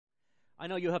I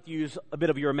know you have to use a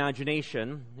bit of your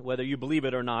imagination, whether you believe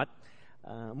it or not.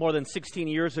 More than 16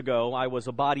 years ago, I was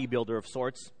a bodybuilder of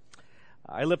sorts.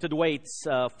 I lifted weights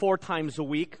 4 times a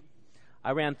week.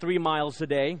 I ran 3 miles a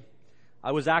day.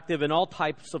 I was active in all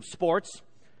types of sports.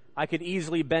 I could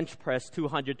easily bench press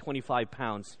 225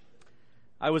 pounds.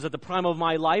 I was at the prime of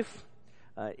my life,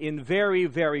 in very,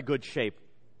 very good shape.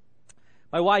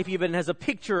 My wife even has a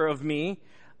picture of me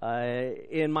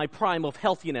in my prime of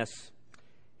healthiness.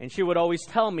 And she would always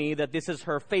tell me that this is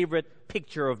her favorite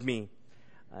picture of me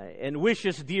and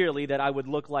wishes dearly that I would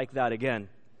look like that again.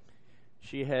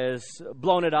 She has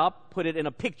blown it up, put it in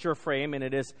a picture frame, and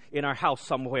it is in our house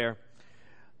somewhere.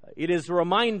 It is a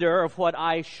reminder of what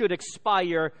I should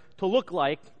aspire to look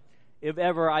like if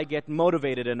ever I get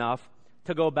motivated enough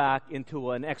to go back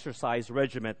into an exercise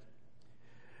regimen.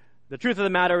 The truth of the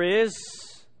matter is,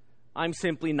 I'm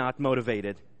simply not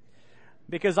motivated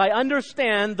because I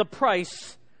understand the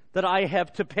price that I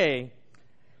have to pay.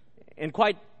 And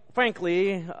quite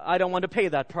frankly, I don't want to pay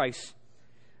that price.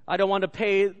 I don't want to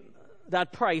pay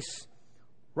that price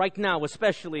right now,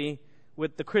 especially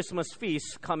with the Christmas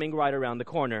feast coming right around the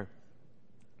corner.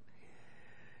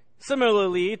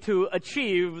 Similarly, to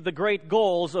achieve the great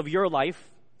goals of your life,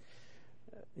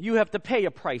 you have to pay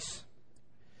a price.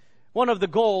 One of the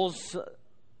goals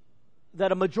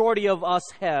that a majority of us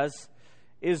has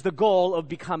is the goal of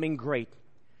becoming great.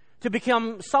 To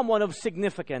become someone of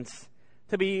significance,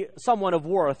 to be someone of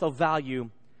worth, of value,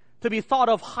 to be thought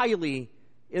of highly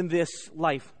in this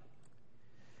life.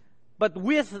 But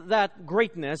with that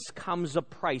greatness comes a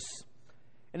price,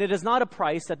 and it is not a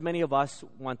price that many of us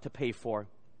want to pay for.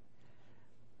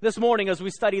 This morning, as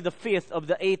we study the 5th of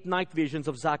the 8 night visions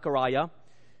of Zechariah,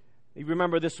 you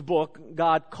remember this book,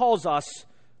 God calls us,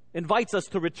 invites us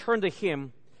to return to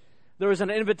Him. There is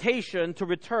an invitation to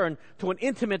return to an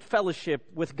intimate fellowship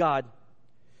with God.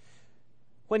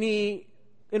 When He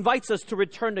invites us to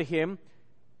return to Him,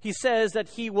 He says that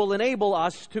He will enable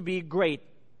us to be great.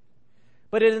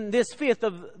 But in this 5th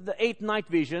of the 8 night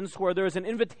visions, where there is an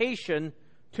invitation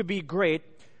to be great,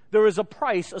 there is a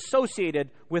price associated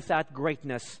with that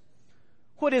greatness.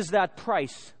 What is that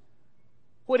price?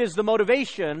 What is the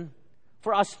motivation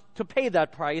for us to pay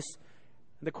that price?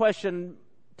 The question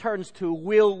turns to,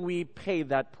 will we pay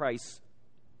that price?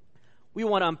 We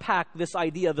want to unpack this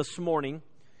idea this morning.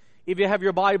 If you have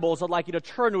your Bibles, I'd like you to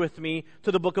turn with me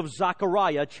to the book of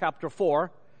Zechariah, chapter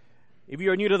 4. If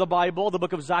you're new to the Bible, the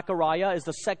book of Zechariah is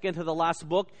the second to the last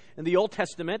book in the Old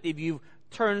Testament. If you've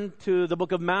turned to the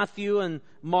book of Matthew and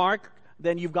Mark,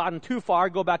 then you've gotten too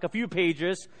far. Go back a few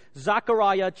pages.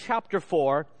 Zechariah, chapter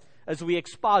 4, as we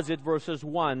exposit verses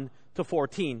 1 to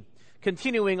 14.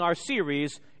 Continuing our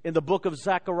series in the book of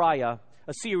Zechariah,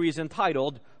 a series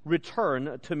entitled,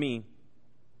 Return to Me.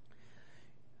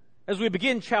 As we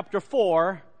begin chapter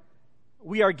 4,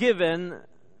 we are given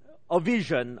a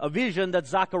vision that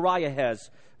Zechariah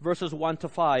has. Verses 1 to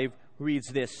 5 reads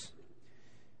this.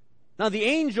 Now the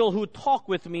angel who talked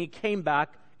with me came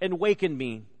back and wakened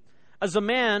me, as a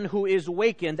man who is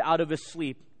wakened out of his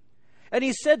sleep. And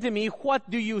he said to me, "What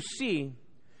do you see?"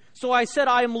 So I said,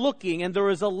 "I am looking, and there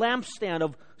is a lampstand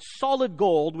of solid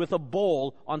gold with a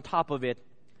bowl on top of it.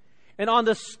 And on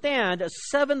the stand,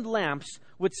 7 lamps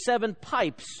with 7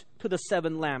 pipes to the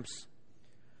 7 lamps.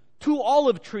 2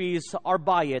 olive trees are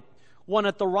by it, one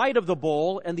at the right of the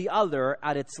bowl and the other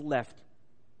at its left."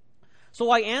 So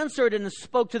I answered and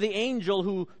spoke to the angel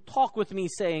who talked with me,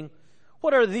 saying,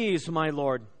 "What are these, my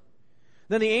Lord?"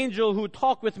 Then the angel who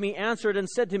talked with me answered and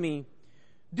said to me,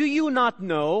 "Do you not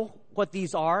know what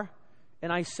these are?"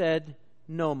 And I said,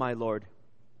 "No, my Lord."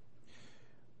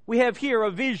 We have here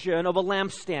a vision of a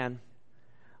lampstand.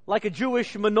 Like a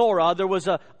Jewish menorah, there was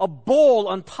a bowl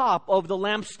on top of the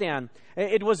lampstand.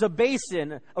 It was a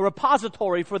basin, a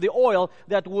repository for the oil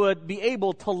that would be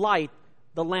able to light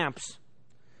the lamps.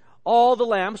 All the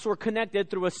lamps were connected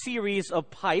through a series of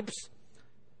pipes.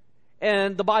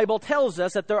 And the Bible tells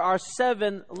us that there are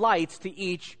 7 lights to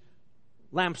each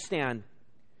lampstand.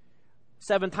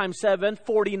 7 times 7,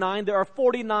 49. There are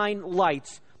 49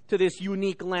 lights to this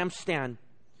unique lampstand.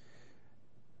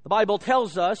 The Bible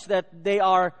tells us that they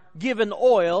are given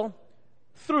oil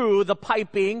through the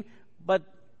piping, but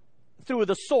through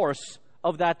the source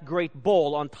of that great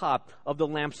bowl on top of the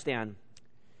lampstand.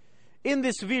 In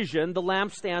this vision, the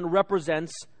lampstand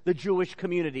represents the Jewish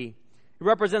community. It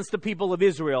represents the people of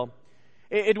Israel.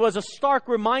 It was a stark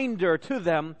reminder to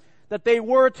them that they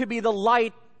were to be the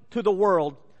light to the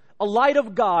world, a light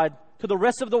of God to the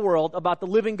rest of the world about the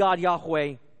living God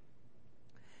Yahweh.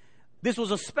 This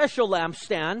was a special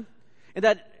lampstand, and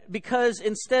that because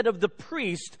instead of the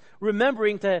priest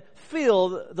remembering to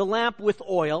fill the lamp with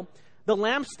oil, the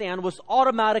lampstand was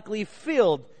automatically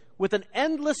filled with an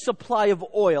endless supply of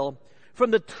oil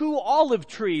from the 2 olive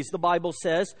trees, the Bible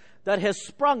says, that has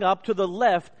sprung up to the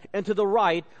left and to the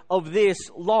right of this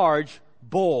large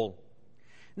bowl.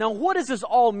 Now, what does this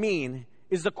all mean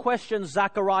is the question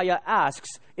Zechariah asks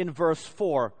in verse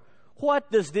 4.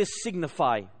 What does this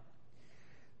signify?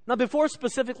 Now, before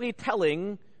specifically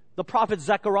telling the prophet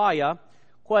Zechariah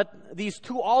what these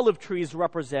 2 olive trees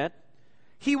represent,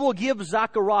 he will give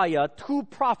Zechariah 2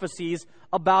 prophecies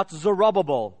about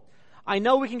Zerubbabel. I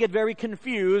know we can get very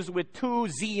confused with 2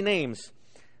 Z names.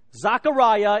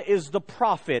 Zechariah is the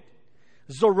prophet.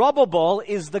 Zerubbabel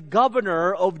is the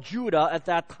governor of Judah at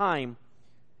that time.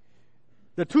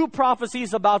 The 2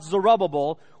 prophecies about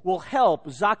Zerubbabel will help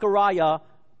Zechariah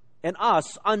and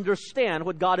us understand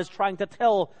what God is trying to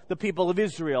tell the people of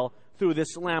Israel through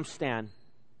this lampstand.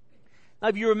 Now,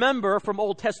 if you remember from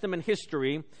Old Testament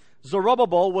history,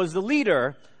 Zerubbabel was the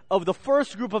leader of the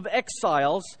first group of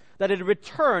exiles that had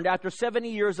returned after 70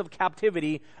 years of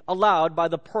captivity allowed by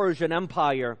the Persian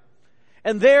Empire.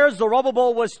 And there,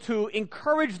 Zerubbabel was to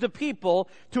encourage the people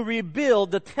to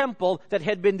rebuild the temple that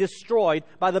had been destroyed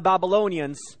by the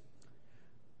Babylonians.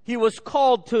 He was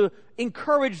called to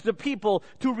encourage the people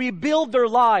to rebuild their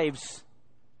lives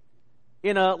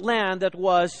in a land that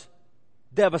was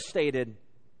devastated.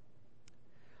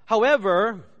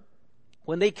 However,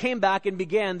 when they came back and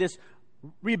began this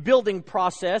rebuilding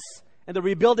process and the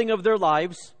rebuilding of their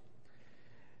lives,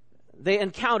 they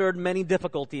encountered many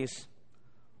difficulties.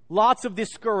 Lots of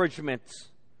discouragements,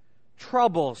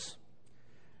 troubles.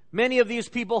 Many of these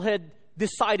people had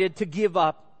decided to give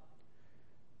up.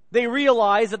 They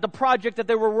realized that the project that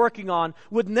they were working on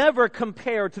would never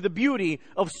compare to the beauty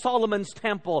of Solomon's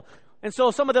temple. And so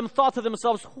some of them thought to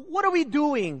themselves, what are we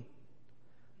doing?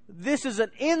 This is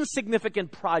an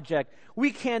insignificant project.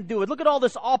 We can't do it. Look at all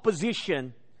this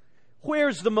opposition.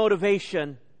 Where's the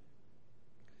motivation?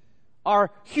 Our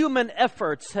human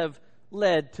efforts have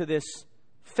led to this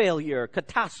failure,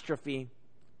 catastrophe.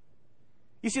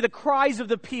 You see, the cries of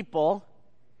the people,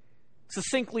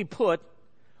 succinctly put,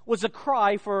 was a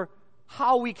cry for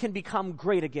how we can become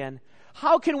great again.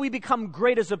 How can we become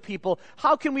great as a people?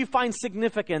 How can we find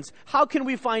significance? How can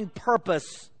we find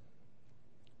purpose?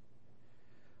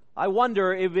 I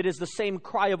wonder if it is the same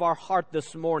cry of our heart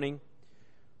this morning.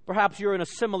 Perhaps you're in a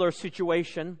similar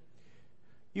situation.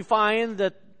 You find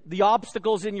that the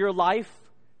obstacles in your life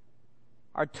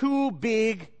are too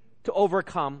big to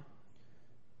overcome.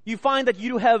 You find that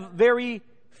you have very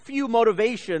few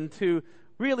motivation to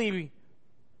really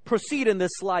proceed in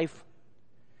this life.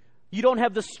 You don't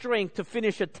have the strength to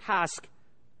finish a task,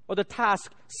 or the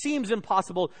task seems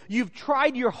impossible. You've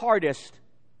tried your hardest,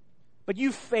 but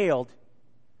you've failed.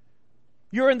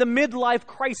 You're in the midlife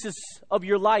crisis of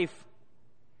your life,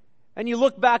 and you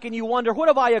look back and you wonder, what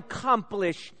have I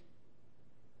accomplished?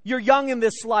 You're young in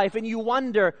this life, and you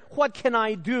wonder, what can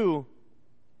I do?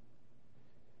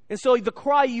 And so the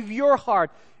cry of your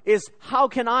heart is, how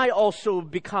can I also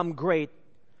become great?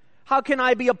 How can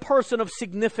I be a person of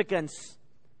significance?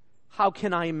 How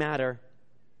can I matter?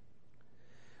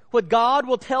 What God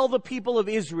will tell the people of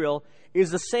Israel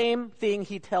is the same thing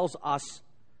He tells us.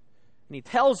 And He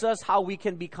tells us how we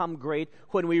can become great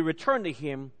when we return to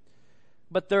Him.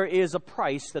 But there is a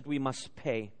price that we must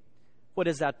pay. What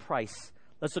is that price?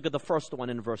 Let's look at the first one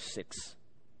in verse 6.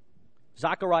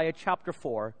 Zechariah chapter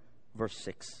 4, verse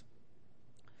 6.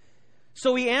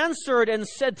 So he answered and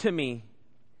said to me,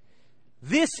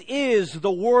 this is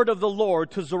the word of the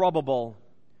Lord to Zerubbabel,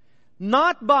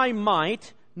 not by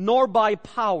might nor by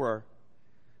power,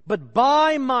 but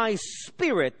by my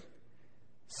Spirit,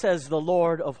 says the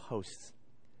Lord of hosts.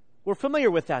 We're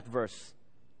familiar with that verse.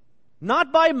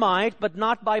 Not by might, but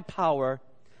not by power,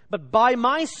 but by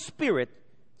my Spirit,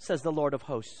 says the Lord of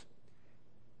hosts.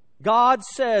 God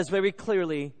says very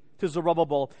clearly to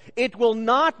Zerubbabel, it will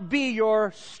not be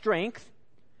your strength,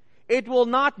 it will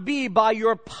not be by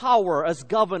your power as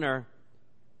governor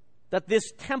that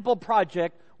this temple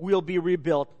project will be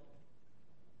rebuilt.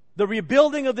 The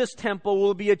rebuilding of this temple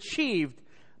will be achieved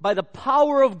by the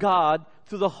power of God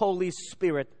through the Holy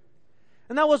Spirit.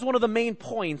 And that was one of the main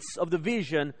points of the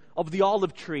vision of the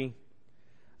olive tree.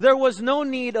 There was no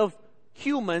need of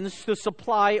humans to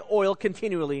supply oil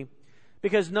continually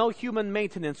because no human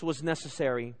maintenance was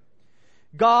necessary.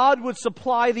 God would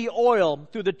supply the oil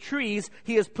through the trees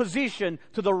He has positioned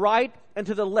to the right and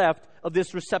to the left of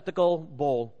this receptacle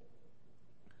bowl.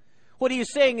 What He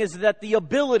is saying is that the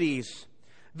abilities,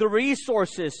 the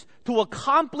resources to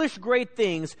accomplish great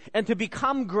things and to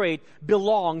become great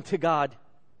belong to God.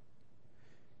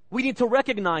 We need to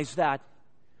recognize that.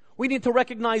 We need to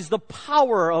recognize the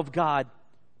power of God.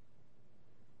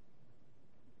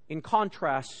 in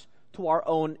contrast to our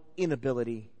own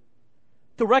inability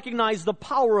to recognize the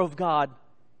power of God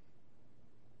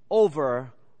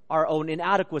over our own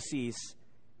inadequacies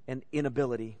and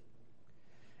inability.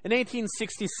 In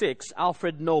 1866,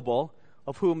 Alfred Nobel,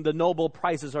 of whom the Nobel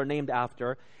Prizes are named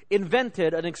after,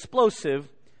 invented an explosive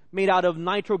made out of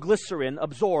nitroglycerin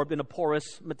absorbed in a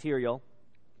porous material.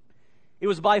 It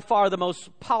was by far the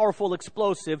most powerful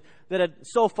explosive that had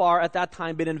so far at that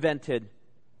time been invented.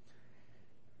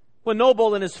 When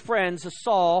Nobel and his friends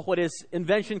saw what his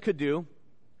invention could do,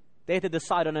 they had to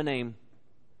decide on a name.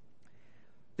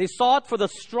 They sought for the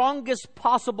strongest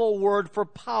possible word for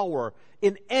power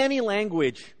in any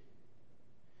language.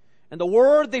 And the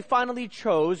word they finally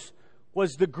chose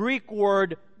was the Greek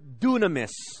word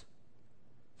dunamis,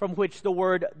 from which the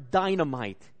word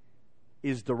dynamite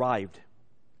is derived.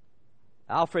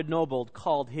 Alfred Nobel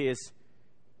called his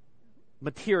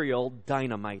material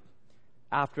dynamite,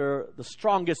 after the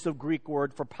strongest of Greek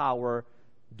word for power,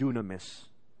 dunamis.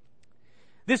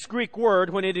 This Greek word,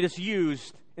 when it is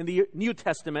used in the New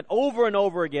Testament over and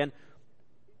over again,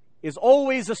 is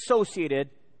always associated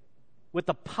with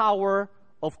the power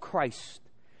of Christ.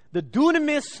 The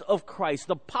dunamis of Christ,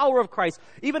 the power of Christ,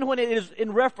 even when it is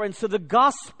in reference to the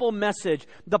gospel message,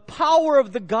 the power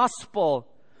of the gospel,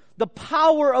 the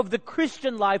power of the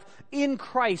Christian life in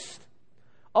Christ.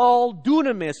 All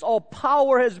dunamis, all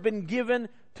power has been given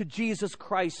to Jesus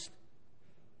Christ.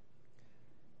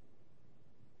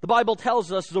 The Bible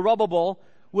tells us Zerubbabel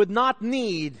would not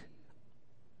need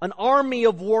an army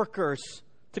of workers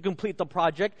to complete the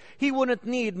project. He wouldn't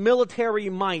need military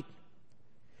might.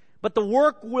 But the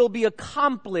work will be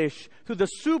accomplished through the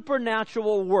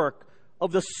supernatural work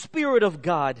of the Spirit of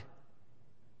God.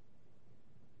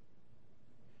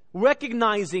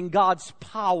 Recognizing God's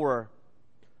power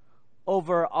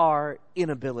over our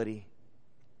inability.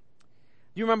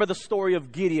 Do you remember the story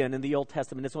of Gideon in the Old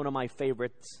Testament? It's one of my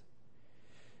favorites.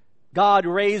 God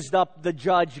raised up the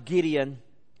judge Gideon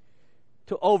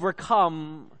to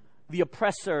overcome the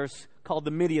oppressors called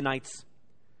the Midianites.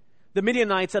 The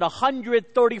Midianites had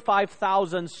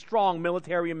 135,000 strong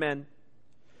military men.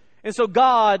 And so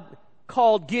God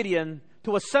called Gideon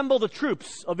to assemble the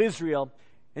troops of Israel.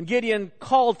 And Gideon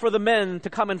called for the men to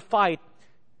come and fight.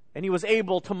 And he was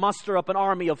able to muster up an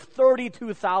army of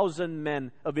 32,000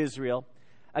 men of Israel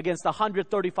against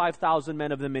 135,000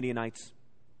 men of the Midianites.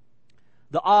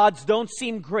 The odds don't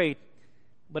seem great,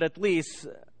 but at least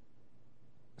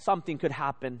something could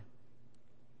happen.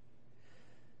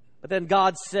 But then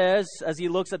God says, as he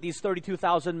looks at these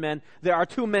 32,000 men, there are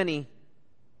too many. Do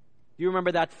you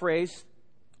remember that phrase?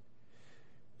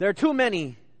 There are too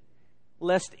many,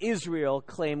 lest Israel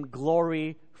claim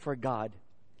glory for God.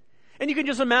 And you can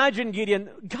just imagine Gideon,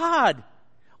 God,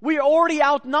 we are already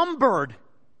outnumbered.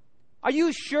 Are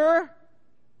you sure?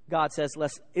 God says,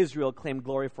 lest Israel claim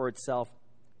glory for itself.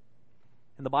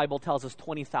 And the Bible tells us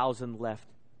 20,000 left.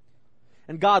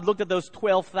 And God looked at those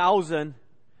 12,000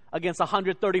 against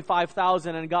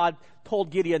 135,000, and God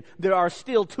told Gideon, there are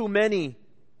still too many,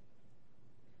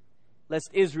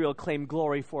 lest Israel claim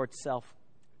glory for itself.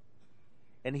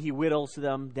 And he whittles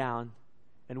them down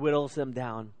and whittles them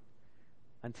down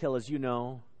until, as you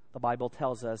know, the Bible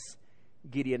tells us,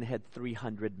 Gideon had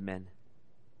 300 men.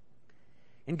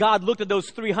 And God looked at those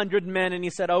 300 men and he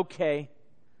said, okay,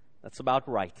 that's about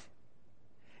right.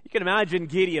 You can imagine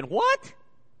Gideon, what?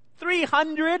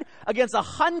 300 against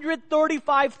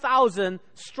 135,000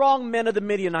 strong men of the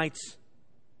Midianites.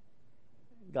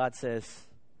 God says,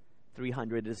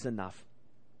 300 is enough.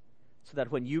 So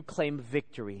that when you claim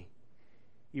victory,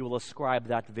 you will ascribe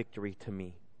that victory to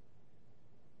me.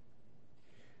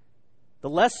 The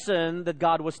lesson that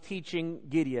God was teaching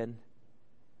Gideon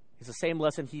is the same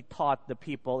lesson he taught the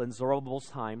people in Zerubbabel's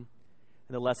time,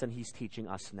 and the lesson he's teaching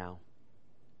us now.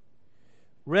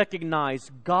 Recognize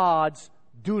God's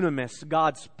dunamis,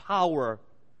 God's power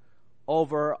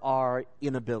over our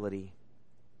inability.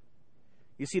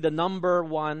 You see, the number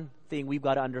one thing we've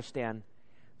got to understand,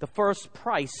 the first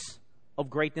price of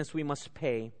greatness we must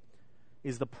pay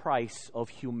is the price of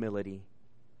humility.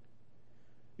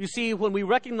 You see, when we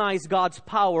recognize God's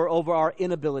power over our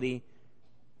inability,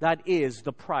 that is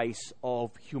the price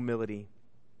of humility.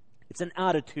 It's an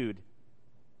attitude,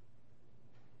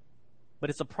 but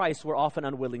it's a price we're often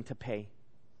unwilling to pay.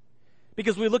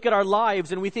 Because we look at our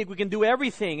lives and we think we can do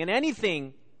everything and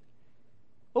anything,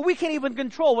 but we can't even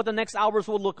control what the next hours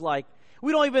will look like.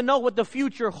 We don't even know what the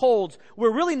future holds.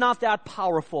 We're really not that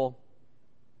powerful.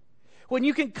 When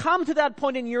you can come to that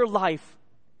point in your life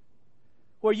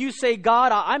where you say,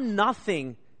 God, I'm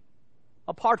nothing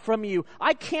apart from you,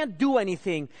 I can't do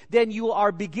anything, then you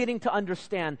are beginning to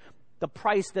understand the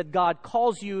price that God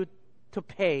calls you to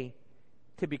pay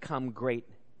to become great.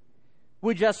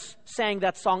 We just sang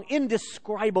that song,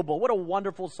 Indescribable. What a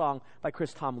wonderful song by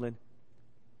Chris Tomlin.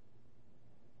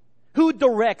 Who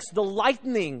directs the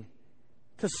lightning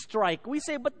to strike? We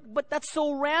say, but that's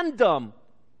so random.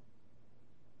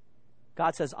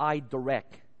 God says, I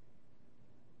direct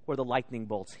where the lightning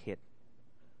bolts hit.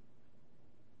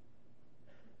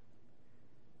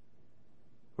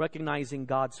 Recognizing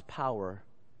God's power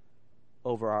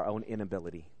over our own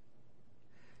inability.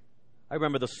 I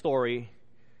remember the story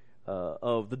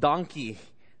of the donkey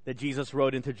that Jesus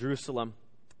rode into Jerusalem.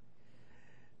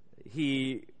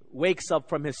 He wakes up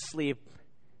from his sleep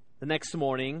the next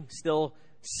morning, still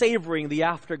savoring the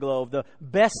afterglow of the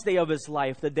best day of his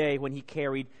life, the day when he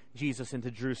carried Jesus into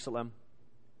Jerusalem.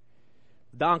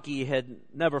 The donkey had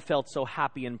never felt so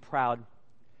happy and proud.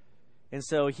 And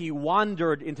so he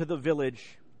wandered into the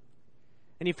village,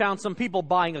 and he found some people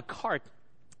buying a cart.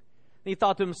 And he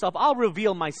thought to himself, I'll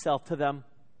reveal myself to them.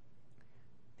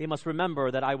 They must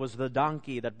remember that I was the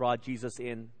donkey that brought Jesus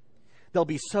in. They'll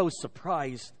be so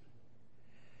surprised.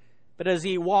 But as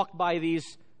he walked by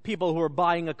these people who were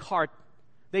buying a cart,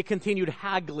 they continued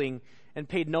haggling and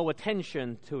paid no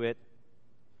attention to it.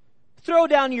 Throw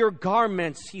down your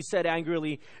garments, he said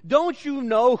angrily. Don't you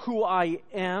know who I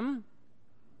am?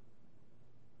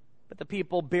 But the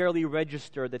people barely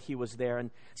registered that he was there, and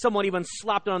someone even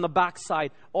slapped him on the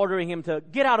backside, ordering him to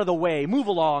get out of the way, move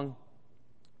along.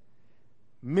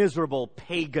 Miserable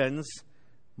pagans,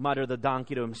 muttered the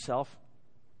donkey to himself.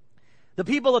 The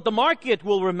people at the market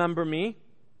will remember me.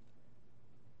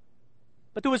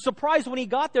 But to his surprise, when he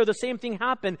got there, the same thing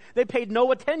happened. They paid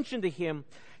no attention to him.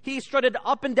 He strutted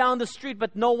up and down the street,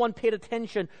 but no one paid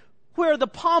attention. Where are the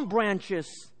palm branches?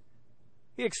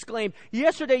 He exclaimed,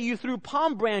 yesterday you threw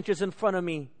palm branches in front of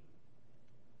me.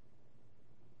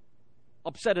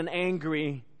 Upset and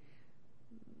angry,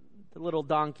 the little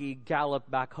donkey galloped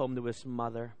back home to his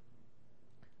mother,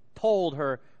 told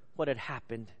her what had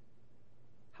happened.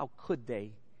 How could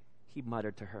they? He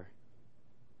muttered to her.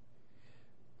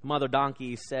 Mother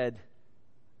donkey said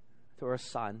to her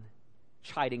son,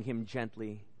 chiding him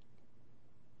gently,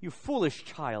 you foolish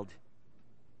child,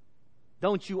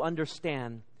 don't you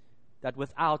understand that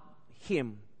without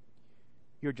him,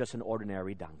 you're just an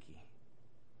ordinary donkey?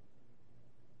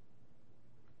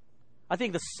 I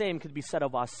think the same could be said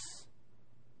of us,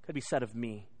 could be said of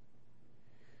me.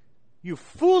 You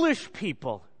foolish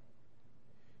people,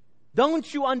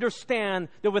 don't you understand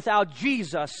that without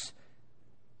Jesus,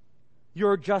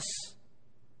 you're just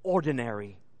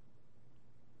ordinary?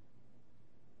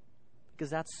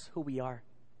 Because that's who we are.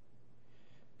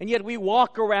 And yet we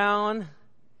walk around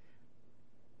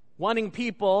wanting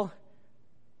people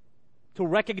to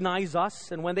recognize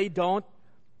us, and when they don't,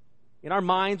 in our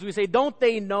minds we say, don't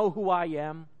they know who I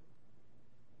am?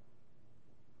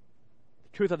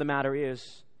 The truth of the matter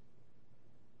is,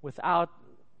 without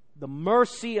the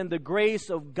mercy and the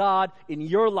grace of God in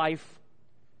your life,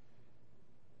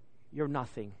 you're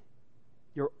nothing.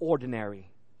 You're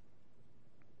ordinary.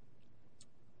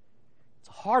 It's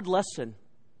a hard lesson.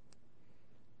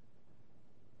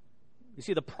 You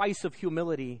see, the price of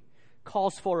humility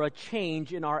calls for a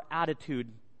change in our attitude.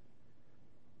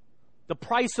 The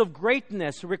price of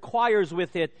greatness requires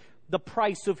with it the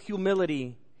price of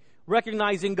humility,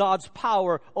 recognizing God's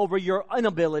power over your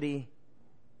inability.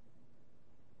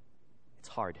 It's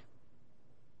hard.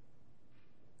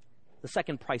 The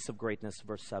second price of greatness,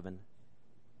 verse 7.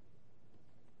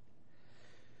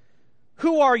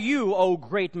 Who are you, O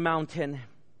great mountain?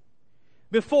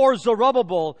 Before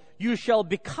Zerubbabel you shall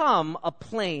become a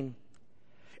plain,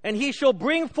 and he shall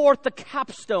bring forth the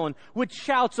capstone with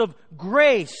shouts of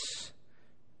grace,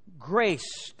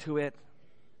 grace to it.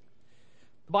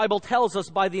 The Bible tells us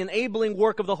by the enabling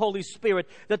work of the Holy Spirit,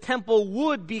 the temple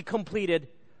would be completed.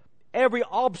 Every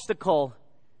obstacle,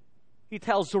 he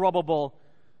tells Zerubbabel,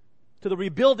 to the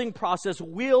rebuilding process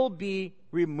will be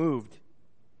removed.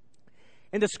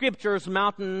 In the scriptures,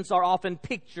 mountains are often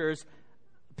pictured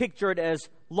as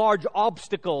large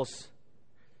obstacles,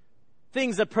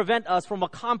 things that prevent us from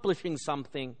accomplishing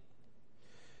something.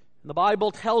 And the Bible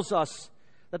tells us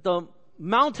that the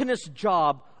mountainous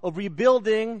job of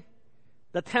rebuilding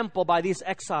the temple by these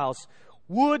exiles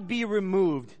would be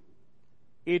removed.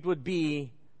 It would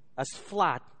be as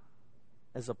flat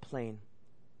as a plain.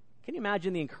 Can you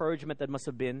imagine the encouragement that must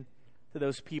have been to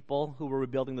those people who were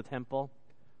rebuilding the temple,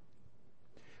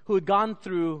 who had gone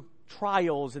through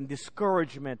trials and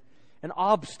discouragement and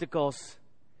obstacles?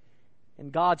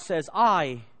 And God says,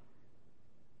 I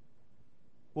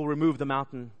will remove the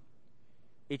mountain.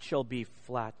 It shall be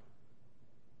flat.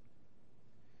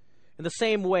 In the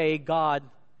same way, God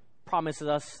promises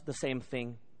us the same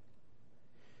thing.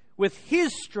 With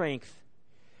His strength,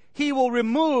 He will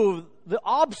remove the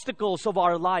obstacles of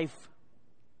our life.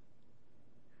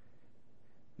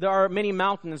 There are many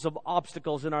mountains of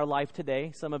obstacles in our life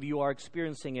today. Some of you are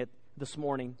experiencing it this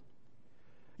morning.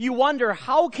 You wonder,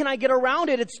 how can I get around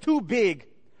it? It's too big.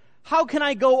 How can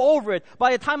I go over it?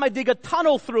 By the time I dig a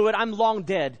tunnel through it, I'm long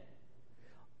dead.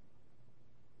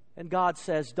 And God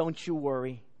says, don't you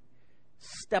worry.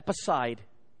 Step aside.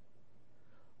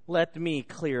 Let me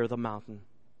clear the mountain.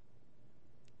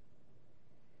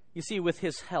 You see, with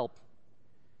His help,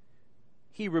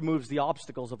 He removes the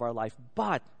obstacles of our life.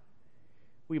 But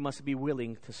we must be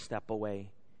willing to step away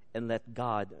and let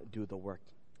God do the work.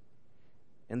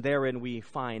 And therein we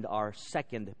find our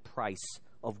second price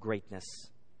of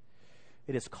greatness.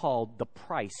 It is called the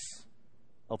price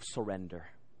of surrender.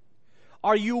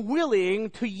 Are you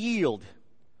willing to yield?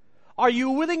 Are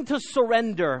you willing to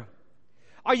surrender?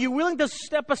 Are you willing to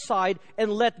step aside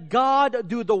and let God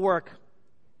do the work?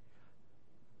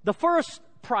 The first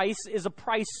price is a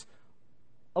price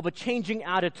of a changing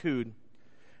attitude.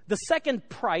 The second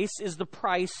price is the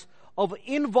price of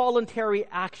involuntary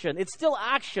action. It's still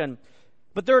action,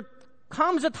 but there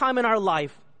comes a time in our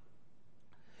life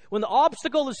when the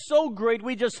obstacle is so great,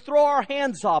 we just throw our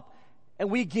hands up and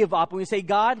we give up. And we say,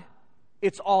 God,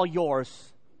 it's all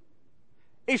yours.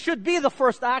 It should be the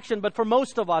first action, but for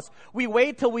most of us, we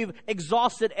wait till we've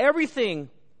exhausted everything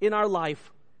in our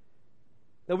life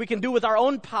that we can do with our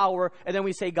own power, and then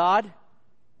we say, God,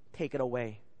 take it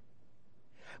away.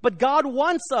 But God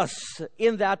wants us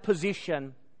in that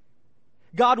position.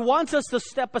 God wants us to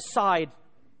step aside,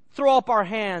 throw up our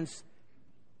hands.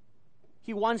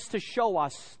 He wants to show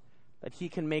us that He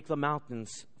can make the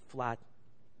mountains flat.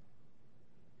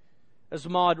 As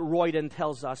Maud Royden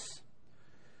tells us,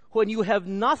 when you have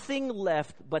nothing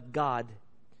left but God,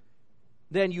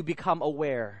 then you become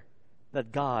aware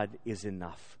that God is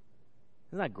enough.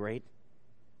 Isn't that great?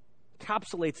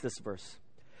 Encapsulates this verse.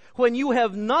 When you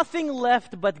have nothing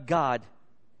left but God,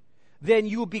 then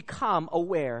you become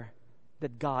aware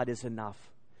that God is enough.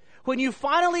 When you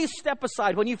finally step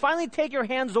aside, when you finally take your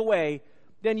hands away,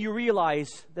 then you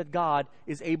realize that God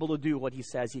is able to do what He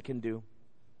says He can do.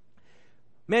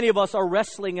 Many of us are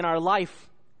wrestling in our life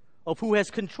of who has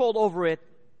control over it.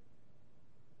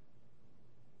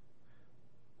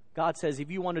 God says, if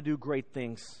you want to do great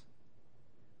things,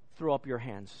 throw up your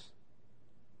hands.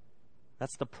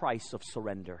 That's the price of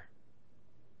surrender.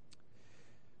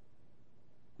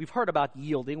 We've heard about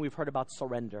yielding, we've heard about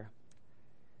surrender.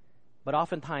 But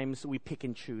oftentimes we pick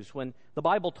and choose. When the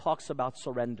Bible talks about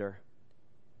surrender,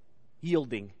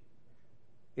 yielding,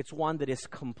 it's one that is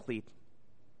complete.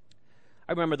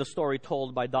 I remember the story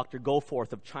told by Dr.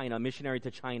 Goforth of China, a missionary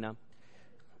to China.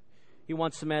 He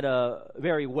once met a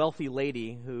very wealthy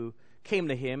lady who came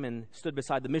to him and stood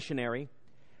beside the missionary.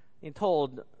 He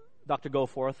told Dr.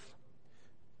 Goforth,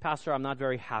 Pastor, I'm not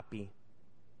very happy.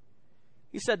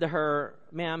 He said to her,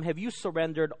 ma'am, have you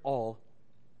surrendered all?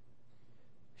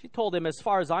 She told him, as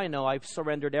far as I know, I've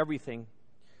surrendered everything.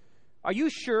 Are you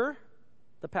sure?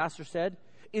 The pastor said.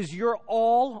 Is your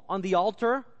all on the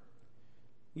altar?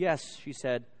 Yes, she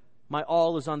said. My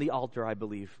all is on the altar, I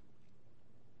believe.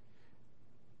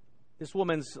 This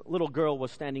woman's little girl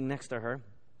was standing next to her.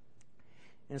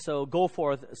 And so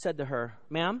Goforth said to her,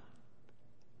 ma'am,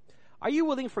 are you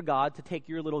willing for God to take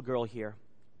your little girl here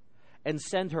and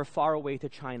send her far away to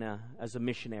China as a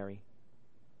missionary?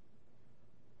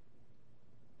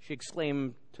 She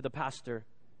exclaimed to the pastor,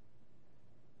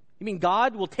 you mean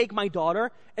God will take my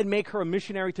daughter and make her a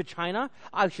missionary to China?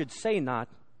 I should say not.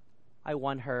 I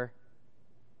want her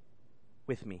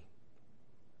with me.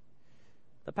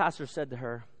 The pastor said to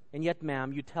her, and yet,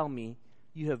 ma'am, you tell me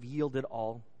you have yielded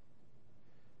all,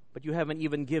 but you haven't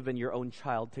even given your own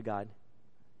child to God.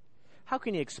 How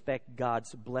can you expect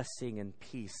God's blessing and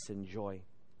peace and joy?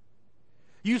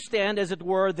 You stand, as it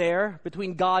were, there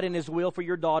between God and His will for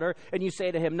your daughter, and you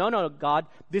say to Him, no, God,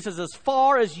 this is as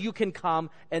far as you can come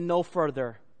and no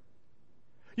further.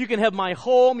 You can have my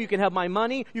home, you can have my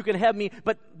money, you can have me,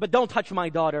 but don't touch my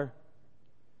daughter.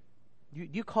 Do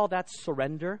you call that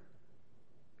surrender?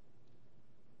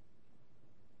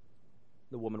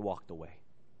 The woman walked away.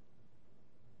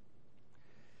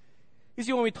 You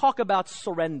see, when we talk about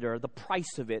surrender, the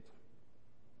price of it,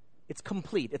 it's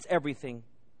complete, it's everything.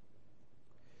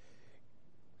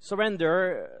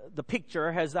 Surrender, the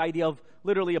picture has the idea of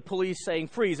literally a police saying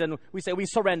freeze, and we say we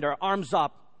surrender, arms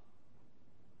up.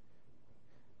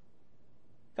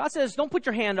 God says, don't put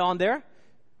your hand on there.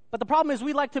 But the problem is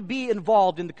we like to be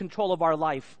involved in the control of our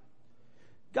life.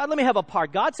 God, let me have a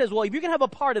part. God says, well, if you can have a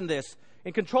part in this,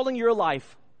 in controlling your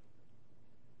life,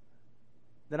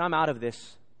 then I'm out of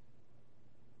this.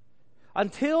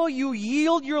 Until you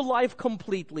yield your life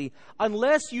completely,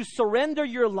 unless you surrender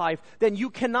your life, then you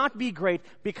cannot be great,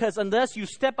 because unless you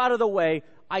step out of the way,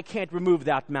 I can't remove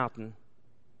that mountain.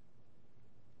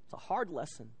 It's a hard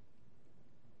lesson.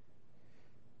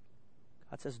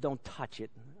 God says, don't touch it.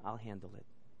 I'll handle it.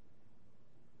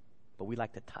 But we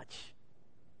like to touch.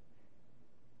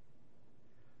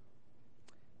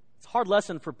 It's a hard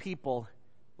lesson for people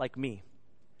like me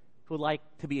who like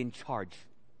to be in charge.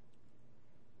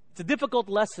 It's a difficult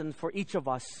lesson for each of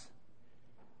us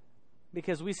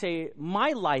because we say,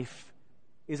 my life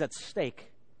is at stake.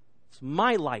 It's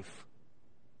my life.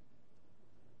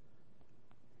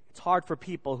 It's hard for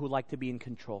people who like to be in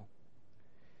control.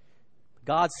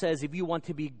 God says, if you want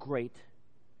to be great,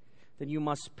 then you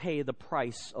must pay the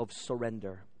price of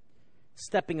surrender,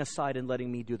 stepping aside and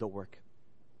letting me do the work.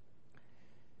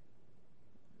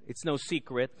 It's no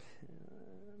secret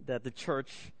that the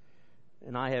church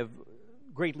and I have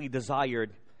greatly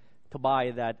desired to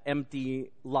buy that empty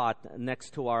lot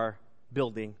next to our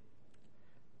building.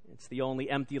 It's the only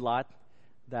empty lot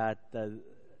that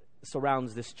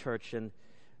surrounds this church, and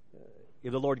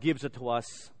if the Lord gives it to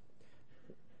us,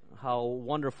 how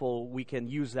wonderful we can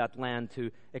use that land to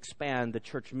expand the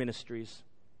church ministries.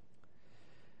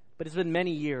 But it's been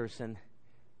many years and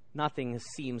nothing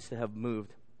seems to have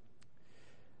moved.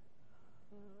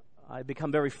 I've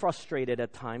become very frustrated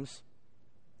at times.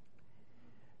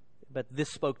 But this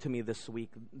spoke to me this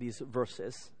week, these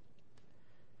verses.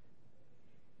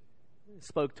 It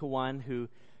spoke to one who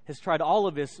has tried all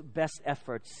of his best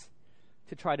efforts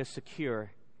to try to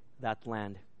secure that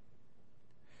land.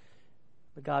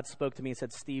 But God spoke to me and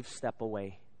said, Steve, step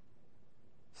away.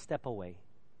 Step away.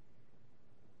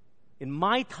 In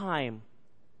my time,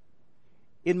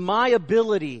 in my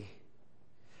ability,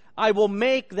 I will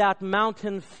make that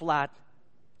mountain flat.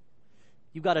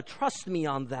 You've got to trust me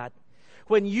on that.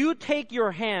 When you take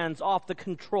your hands off the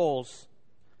controls,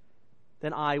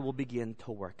 then I will begin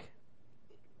to work.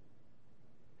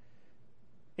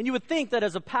 And you would think that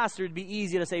as a pastor, it'd be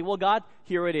easy to say, well, God,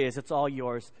 here it is. It's all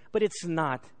yours. But it's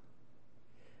not.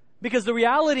 Because the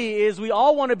reality is we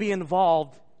all want to be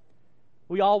involved.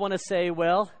 We all want to say,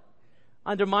 well,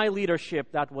 under my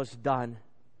leadership, that was done.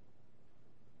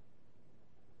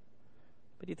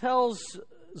 But he tells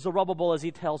Zerubbabel, as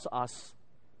he tells us,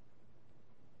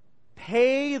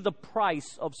 pay the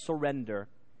price of surrender.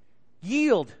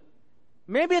 Yield.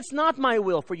 Maybe it's not my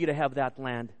will for you to have that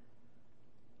land.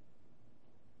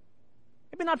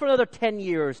 Maybe not for another 10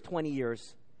 years, 20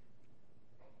 years.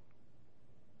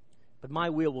 But my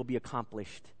will be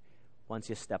accomplished once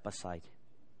you step aside.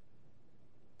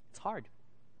 It's hard.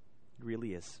 It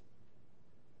really is.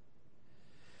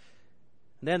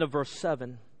 And then of verse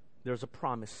 7, there's a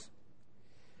promise.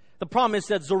 The promise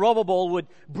that Zerubbabel would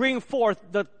bring forth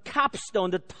the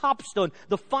capstone, the topstone,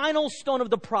 the final stone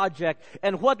of the project.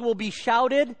 And what will be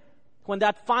shouted when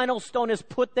that final stone is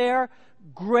put there?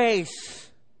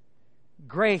 Grace.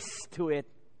 Grace to it.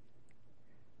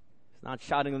 It's not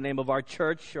shouting the name of our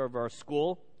church or of our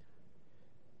school.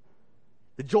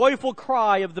 The joyful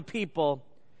cry of the people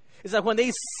is that when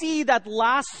they see that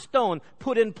last stone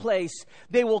put in place,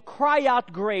 they will cry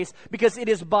out grace, because it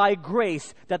is by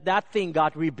grace that that thing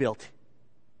got rebuilt.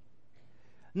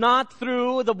 Not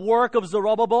through the work of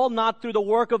Zerubbabel, not through the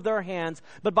work of their hands,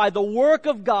 but by the work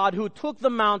of God who took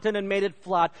the mountain and made it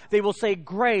flat. They will say,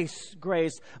 grace,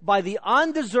 grace. By the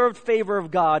undeserved favor of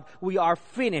God, we are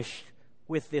finished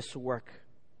with this work.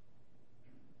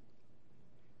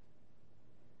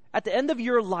 At the end of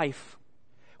your life,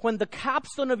 when the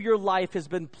capstone of your life has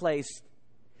been placed,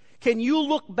 can you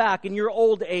look back in your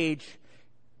old age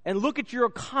and look at your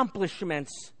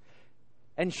accomplishments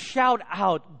and shout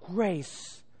out,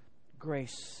 grace,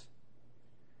 grace?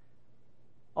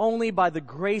 Only by the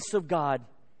grace of God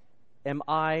am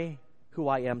I who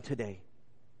I am today.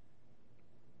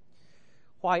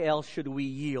 Why else should we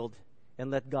yield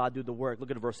and let God do the work? Look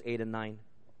at verse 8 and 9.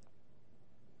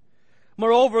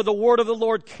 Moreover, the word of the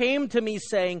Lord came to me,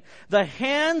 saying, the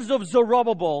hands of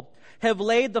Zerubbabel have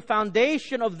laid the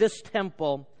foundation of this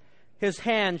temple. His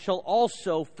hand shall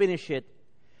also finish it.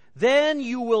 Then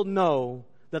you will know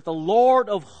that the Lord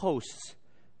of hosts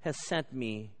has sent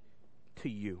me to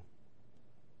you.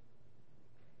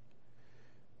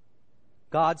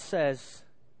 God says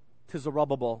to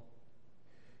Zerubbabel,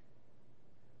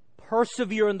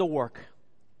 persevere in the work,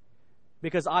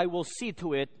 because I will see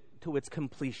to it to its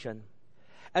completion.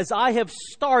 As I have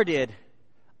started,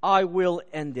 I will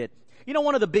end it. You know,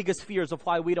 one of the biggest fears of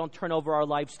why we don't turn over our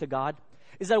lives to God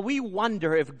is that we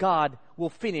wonder if God will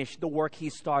finish the work He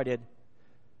started.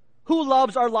 Who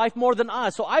loves our life more than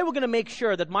us? So I was going to make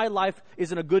sure that my life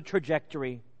is in a good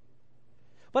trajectory.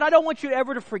 But I don't want you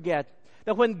ever to forget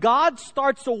that when God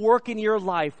starts to work in your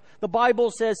life, the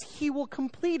Bible says He will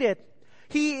complete it.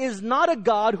 He is not a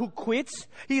God who quits.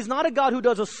 He's not a God who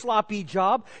does a sloppy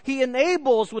job. He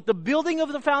enables, with the building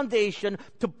of the foundation,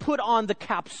 to put on the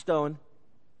capstone,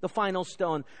 the final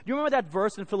stone. Do you remember that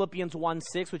verse in Philippians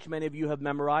 1:6, which many of you have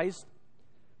memorized?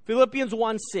 Philippians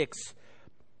 1:6.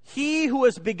 He who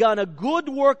has begun a good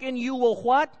work in you will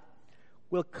what?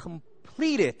 Will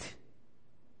complete it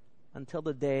until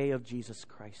the day of Jesus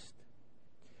Christ.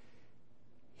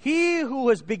 He who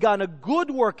has begun a good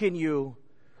work in you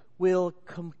will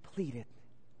complete it.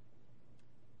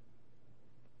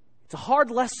 It's a hard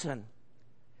lesson.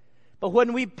 But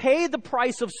when we pay the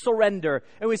price of surrender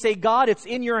and we say, God, it's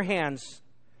in your hands,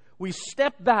 we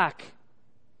step back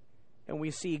and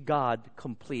we see God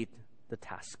complete the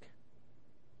task.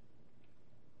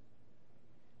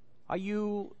 Are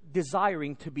you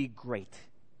desiring to be great?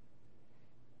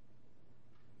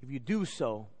 If you do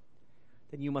so,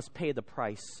 then you must pay the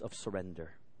price of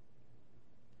surrender.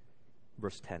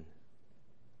 Verse 10.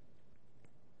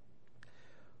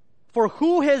 For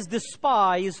who has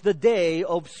despised the day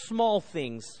of small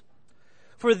things?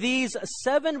 For these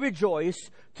 7 rejoice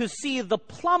to see the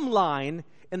plumb line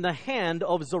in the hand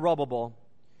of Zerubbabel.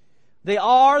 They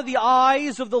are the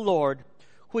eyes of the Lord,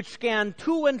 which scan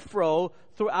to and fro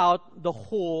throughout the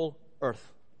whole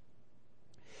earth.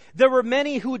 There were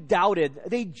many who doubted,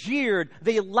 they jeered,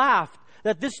 they laughed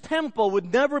that this temple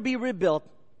would never be rebuilt.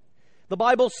 The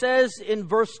Bible says in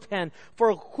verse 10,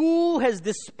 for who has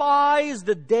despised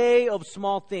the day of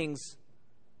small things?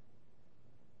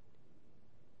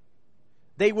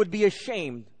 They would be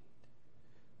ashamed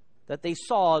that they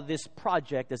saw this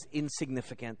project as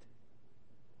insignificant.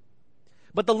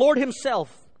 But the Lord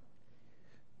Himself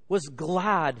was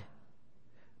glad.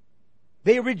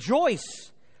 They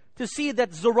rejoice to see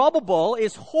that Zerubbabel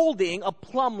is holding a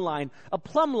plumb line. A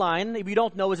plumb line, if you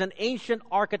don't know, is an ancient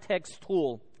architect's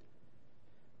tool.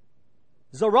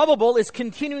 Zerubbabel is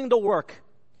continuing the work.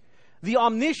 The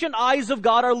omniscient eyes of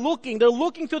God are looking. They're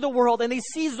looking through the world and they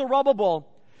see Zerubbabel.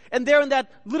 And there in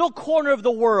that little corner of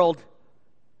the world,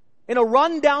 in a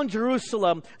rundown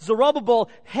Jerusalem, Zerubbabel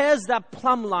has that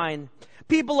plumb line.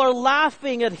 People are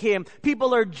laughing at him.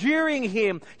 People are jeering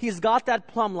him. He's got that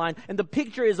plumb line. And the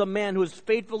picture is a man who is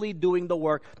faithfully doing the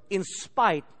work in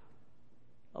spite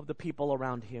of the people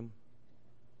around him.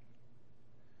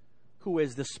 Who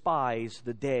has despised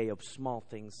the day of small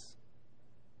things.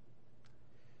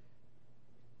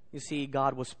 You see,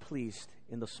 God was pleased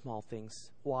in the small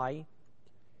things. Why?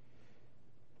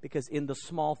 Because in the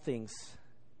small things,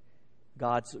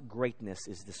 God's greatness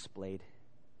is displayed.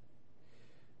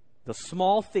 The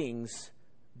small things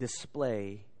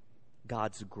display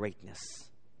God's greatness.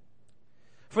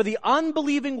 For the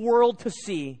unbelieving world to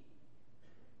see,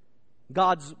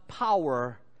 God's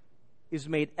power is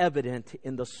made evident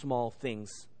in the small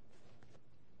things.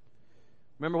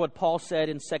 Remember what Paul said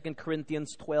in 2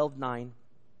 Corinthians 12:9.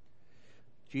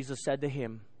 Jesus said to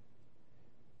him,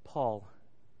 Paul,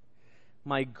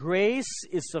 my grace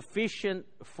is sufficient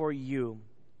for you,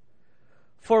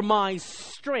 for my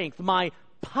strength, my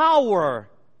power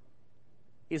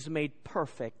is made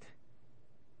perfect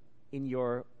in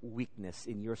your weakness,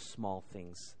 in your small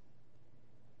things.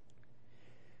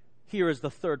 Here is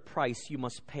the third price you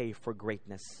must pay for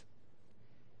greatness,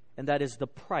 and that is the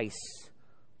price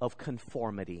of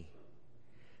conformity.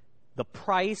 The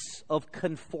price of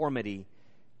conformity.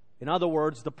 In other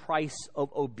words, the price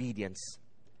of obedience.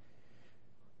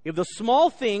 If the small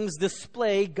things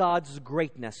display God's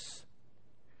greatness,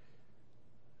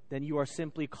 then you are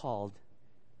simply called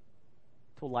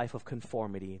to a life of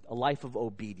conformity, a life of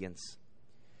obedience.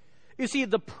 You see,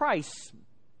 the price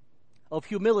of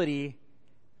humility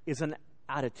is an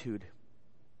attitude.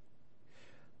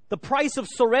 The price of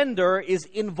surrender is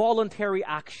involuntary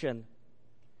action.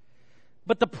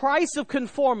 But the price of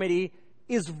conformity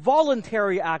is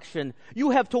voluntary action. You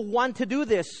have to want to do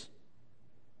this.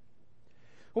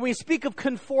 When we speak of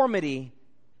conformity,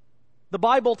 the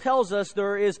Bible tells us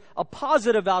there is a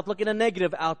positive outlook and a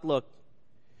negative outlook.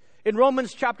 In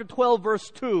Romans chapter 12, verse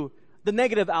 2, the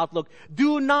negative outlook,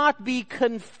 do not be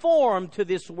conformed to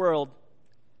this world.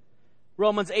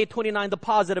 Romans 8:29, the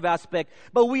positive aspect,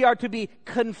 but we are to be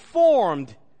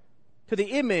conformed to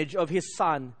the image of His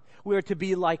Son. We are to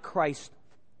be like Christ.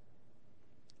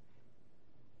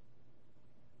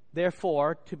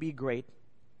 Therefore, to be great,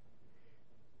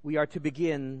 we are to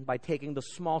begin by taking the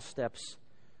small steps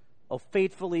of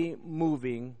faithfully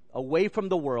moving away from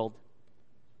the world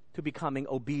to becoming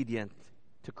obedient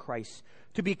to Christ,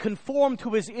 to be conformed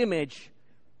to His image,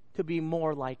 to be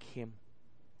more like Him.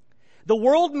 The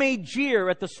world may jeer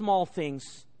at the small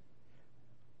things.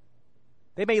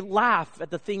 They may laugh at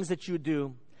the things that you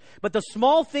do. But the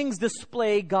small things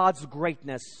display God's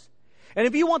greatness. And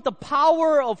if you want the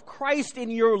power of Christ in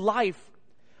your life,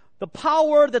 the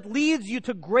power that leads you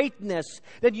to greatness,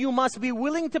 then you must be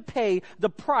willing to pay the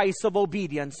price of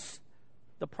obedience,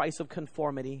 the price of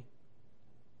conformity.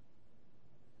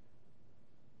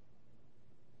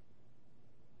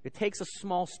 It takes a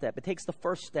small step. It takes the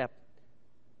first step.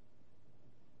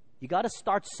 You got to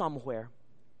start somewhere.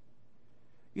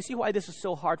 You see why this is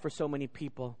so hard for so many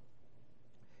people?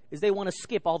 Is they want to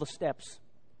skip all the steps.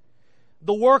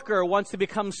 The worker wants to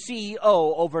become CEO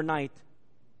overnight.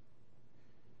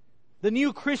 The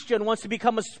new Christian wants to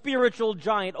become a spiritual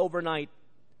giant overnight.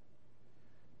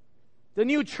 The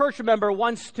new church member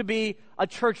wants to be a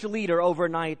church leader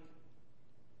overnight.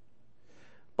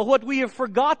 But what we have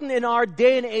forgotten in our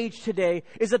day and age today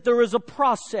is that there is a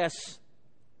process.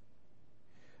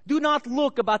 Do not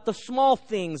look about the small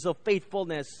things of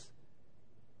faithfulness.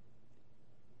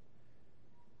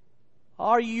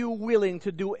 Are you willing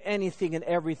to do anything and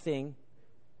everything?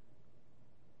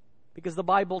 Because the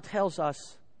Bible tells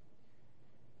us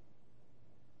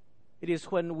it is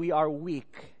when we are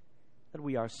weak that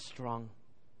we are strong.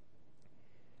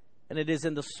 And it is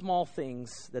in the small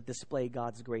things that display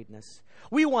God's greatness.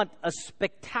 We want a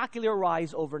spectacular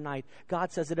rise overnight.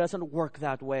 God says it doesn't work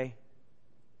that way.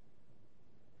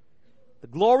 The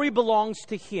glory belongs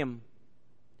to Him.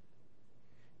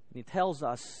 And He tells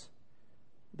us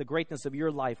the greatness of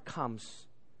your life comes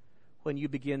when you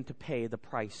begin to pay the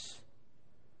price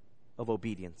of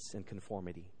obedience and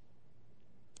conformity.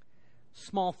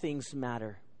 Small things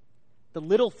matter. The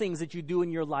little things that you do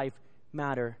in your life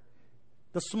matter.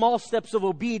 The small steps of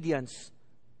obedience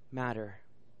matter.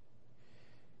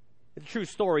 It's a true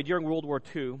story. During World War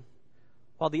II,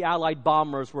 while the Allied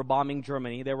bombers were bombing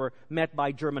Germany, they were met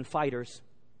by German fighters.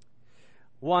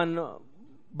 One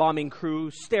bombing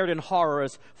crew stared in horror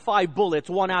as 5 bullets,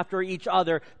 one after each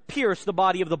other, pierced the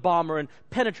body of the bomber and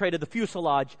penetrated the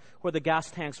fuselage where the gas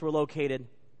tanks were located.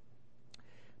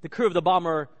 The crew of the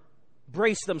bomber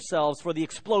braced themselves for the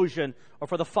explosion or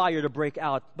for the fire to break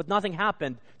out, but nothing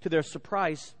happened to their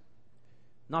surprise.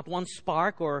 Not one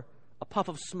spark or a puff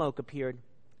of smoke appeared.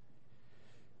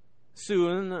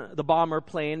 Soon, the bomber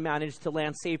plane managed to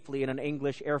land safely in an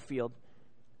English airfield.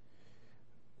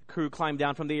 The crew climbed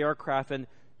down from the aircraft and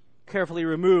carefully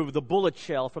removed the bullet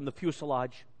shell from the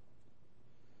fuselage.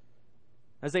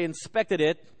 As they inspected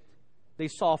it, they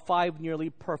saw 5 nearly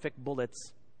perfect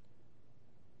bullets.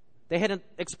 They hadn't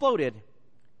exploded.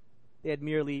 They had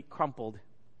merely crumpled.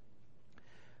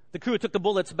 The crew took the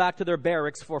bullets back to their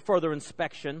barracks for further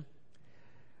inspection.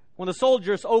 When the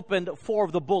soldiers opened 4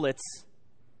 of the bullets,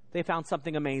 they found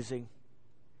something amazing.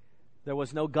 There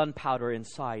was no gunpowder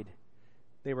inside.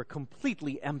 They were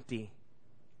completely empty.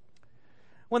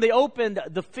 When they opened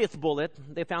the 5th bullet,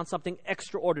 they found something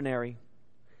extraordinary.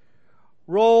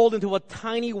 Rolled into a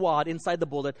tiny wad inside the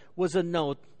bullet was a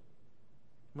note.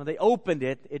 When they opened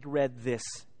it, it read this: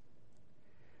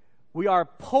 "We are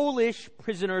Polish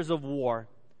prisoners of war,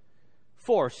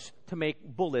 forced to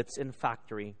make bullets in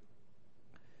factory.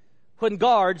 When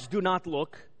guards do not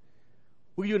look,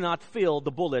 we do not fill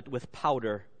the bullet with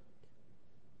powder.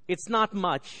 It's not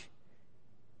much,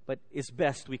 but it's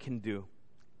best we can do.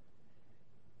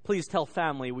 Please tell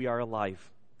family we are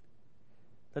alive."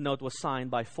 The note was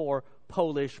signed by 4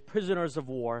 Polish prisoners of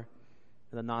war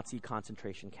in the Nazi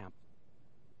concentration camp.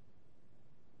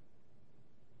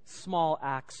 Small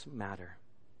acts matter.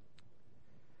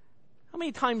 How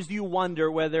many times do you wonder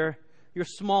whether your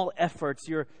small efforts,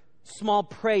 your small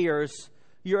prayers,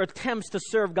 your attempts to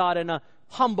serve God in a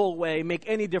humble way make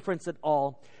any difference at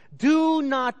all? Do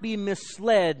not be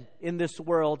misled in this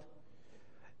world.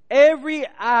 Every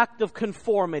act of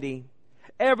conformity,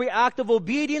 every act of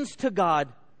obedience to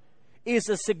God is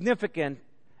as significant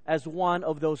as one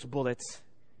of those bullets.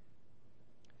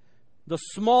 The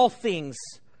small things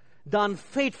done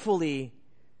faithfully,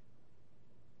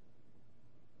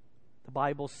 the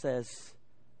Bible says,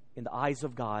 in the eyes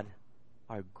of God,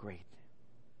 are great.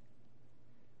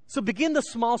 So begin the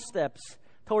small steps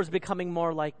towards becoming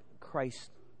more like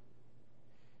Christ.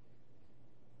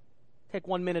 Take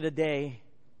 1 minute a day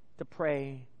to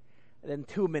pray, and then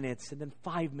 2 minutes, and then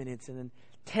 5 minutes, and then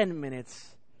 10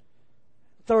 minutes,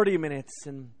 30 minutes,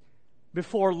 and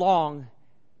before long,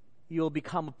 you'll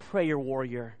become a prayer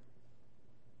warrior.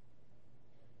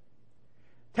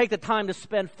 Take the time to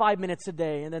spend 5 minutes a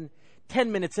day, and then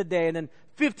 10 minutes a day and then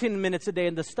 15 minutes a day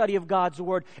in the study of God's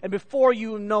Word. And before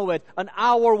you know it, an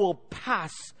hour will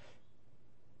pass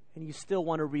and you still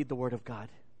want to read the Word of God.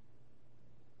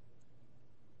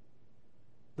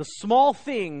 The small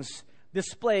things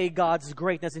display God's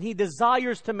greatness, and He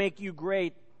desires to make you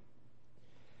great.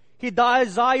 He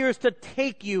desires to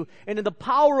take you, and in the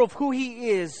power of who He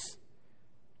is,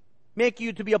 make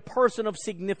you to be a person of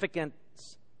significance.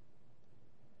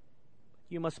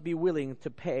 You must be willing to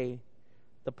pay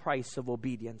the price of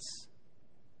obedience.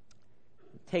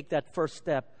 Take that first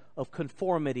step of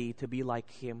conformity to be like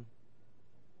Him.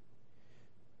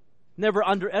 Never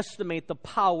underestimate the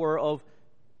power of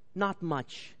not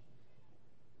much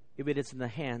if it is in the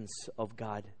hands of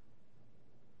God.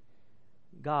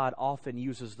 God often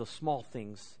uses the small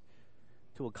things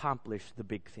to accomplish the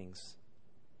big things.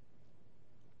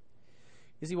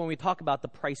 You see, when we talk about the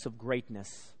price of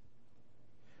greatness,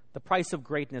 the price of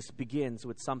greatness begins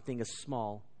with something as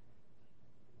small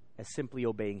as simply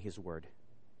obeying His word.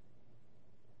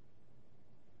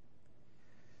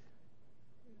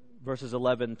 Verses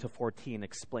 11 to 14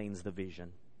 explains the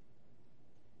vision.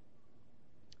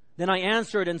 Then I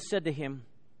answered and said to him,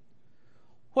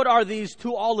 what are these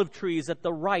 2 olive trees at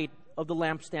the right of the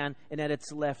lampstand and at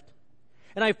its left?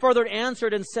 And I further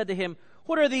answered and said to him,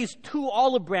 what are these 2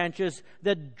 olive branches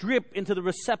that drip into the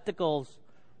receptacles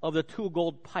of the 2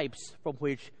 gold pipes from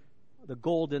which the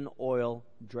golden oil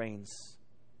drains?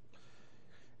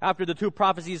 After the 2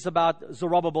 prophecies about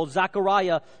Zerubbabel,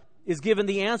 Zechariah is given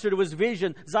the answer to his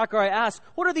vision. Zechariah asks,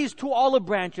 what are these 2 olive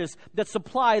branches that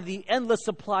supply the endless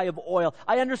supply of oil?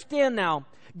 I understand now.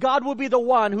 God will be the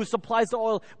one who supplies the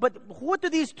oil. But what do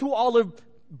these 2 olive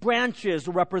branches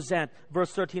represent?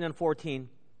 Verse 13 and 14.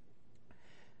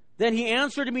 Then he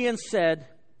answered me and said,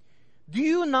 do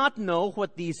you not know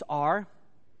what these are?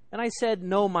 And I said,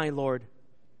 no, my Lord.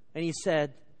 And he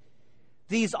said,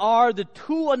 these are the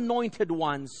 2 anointed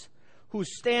ones who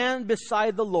stand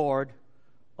beside the Lord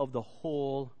of the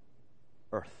whole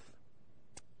earth.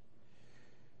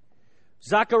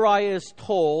 Zechariah is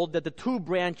told that the 2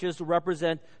 branches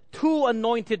represent 2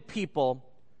 anointed people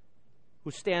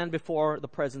who stand before the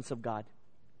presence of God.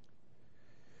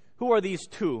 Who are these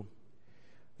 2?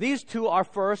 These 2 are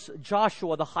first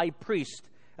Joshua the high priest,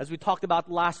 as we talked about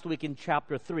last week in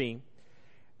chapter 3.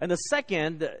 And the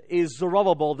second is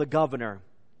Zerubbabel the governor.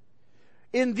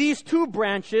 In these 2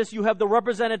 branches, you have the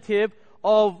representative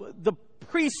of the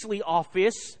priestly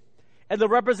office and the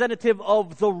representative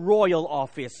of the royal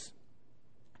office.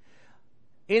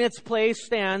 In its place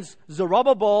stands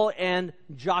Zerubbabel and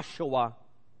Joshua,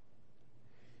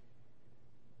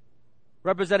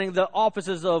 representing the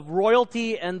offices of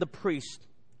royalty and the priest.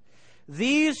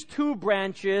 These 2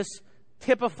 branches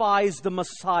typifies the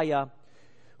Messiah,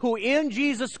 who in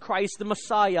Jesus Christ, the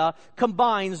Messiah,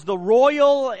 combines the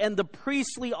royal and the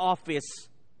priestly office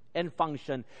and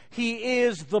function. He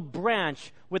is the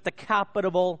branch with the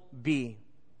capital B.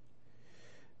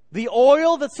 The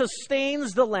oil that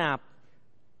sustains the lamp,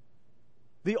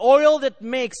 the oil that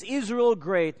makes Israel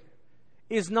great,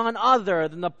 is none other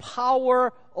than the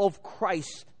power of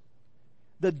Christ,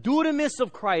 the dunamis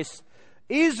of Christ.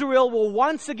 Israel will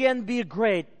once again be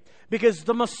great because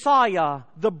the Messiah,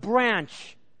 the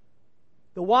branch,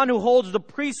 the one who holds the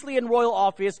priestly and royal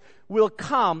office, will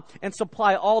come and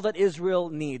supply all that Israel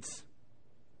needs.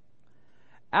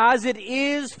 As it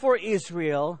is for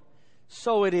Israel,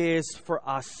 so it is for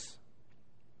us.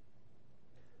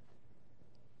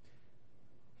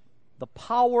 The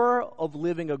power of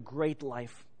living a great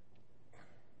life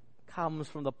comes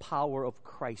from the power of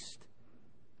Christ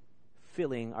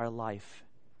filling our life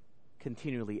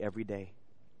continually every day.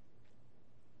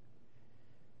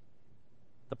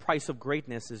 The price of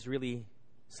greatness is really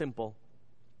simple.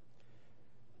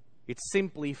 It's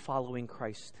simply following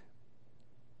Christ.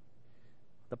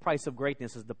 The price of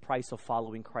greatness is the price of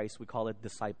following Christ. We call it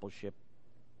discipleship.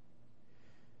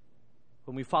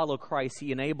 When we follow Christ,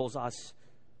 He enables us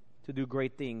to do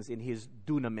great things in His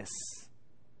dunamis,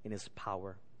 in His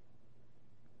power.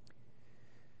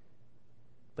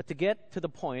 But to get to the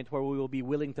point where we will be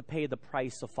willing to pay the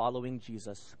price of following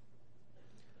Jesus,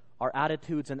 our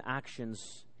attitudes and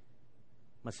actions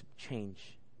must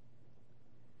change.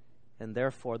 And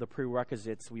therefore, the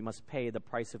prerequisites, we must pay the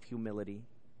price of humility.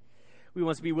 We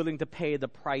must be willing to pay the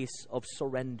price of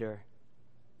surrender.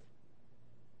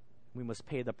 We must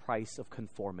pay the price of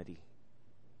conformity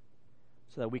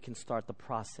so that we can start the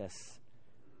process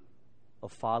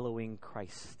of following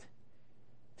Christ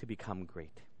to become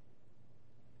great.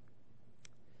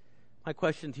 My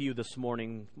question to you this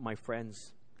morning, my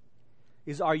friends,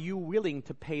 is, are you willing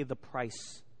to pay the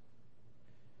price?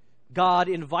 God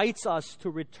invites us to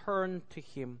return to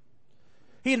Him.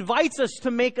 He invites us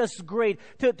to make us great,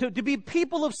 to be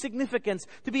people of significance,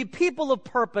 to be people of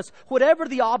purpose, whatever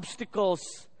the obstacles.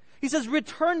 He says,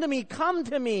 return to me, come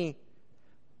to me.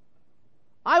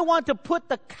 I want to put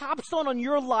the capstone on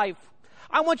your life.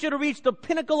 I want you to reach the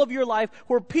pinnacle of your life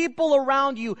where people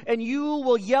around you and you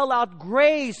will yell out,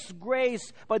 grace,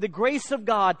 grace. By the grace of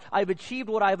God, I've achieved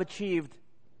what I've achieved.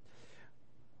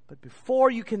 But before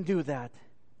you can do that,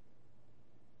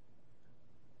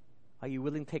 are you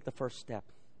willing to take the first step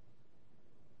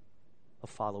of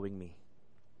following me?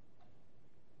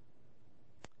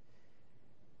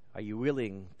 Are you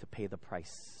willing to pay the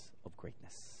price of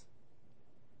greatness?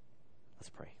 Let's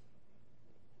pray.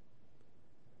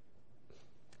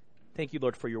 Thank you,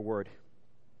 Lord, for your word.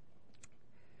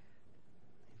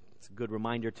 It's a good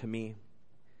reminder to me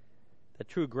that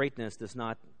true greatness does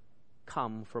not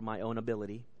come from my own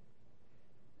ability,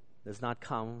 does not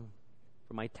come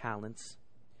from my talents,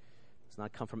 does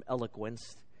not come from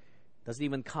eloquence, doesn't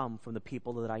even come from the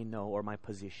people that I know or my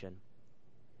position.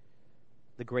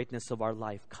 The greatness of our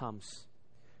life comes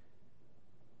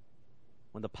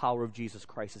when the power of Jesus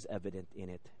Christ is evident in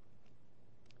it.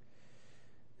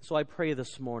 So I pray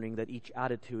this morning that each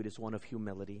attitude is one of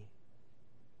humility.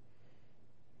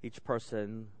 Each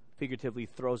person figuratively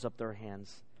throws up their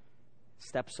hands,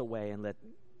 steps away, and let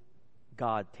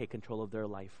God take control of their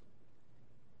life.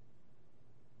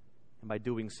 And by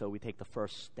doing so, we take the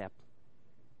first step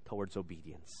towards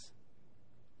obedience.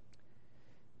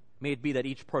 May it be that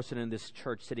each person in this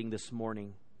church sitting this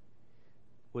morning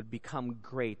would become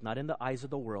great, not in the eyes of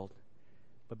the world,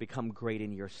 but become great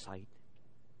in your sight.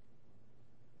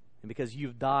 And because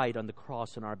you've died on the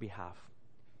cross on our behalf,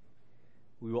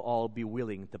 we will all be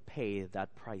willing to pay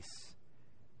that price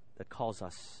that calls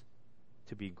us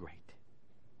to be great.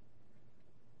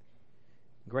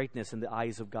 Greatness in the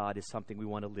eyes of God is something we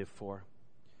want to live for.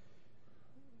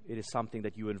 It is something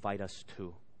that you invite us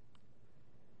to.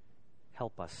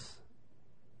 Help us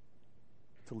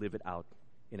to live it out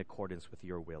in accordance with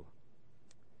your will.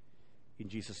 In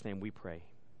Jesus' name we pray.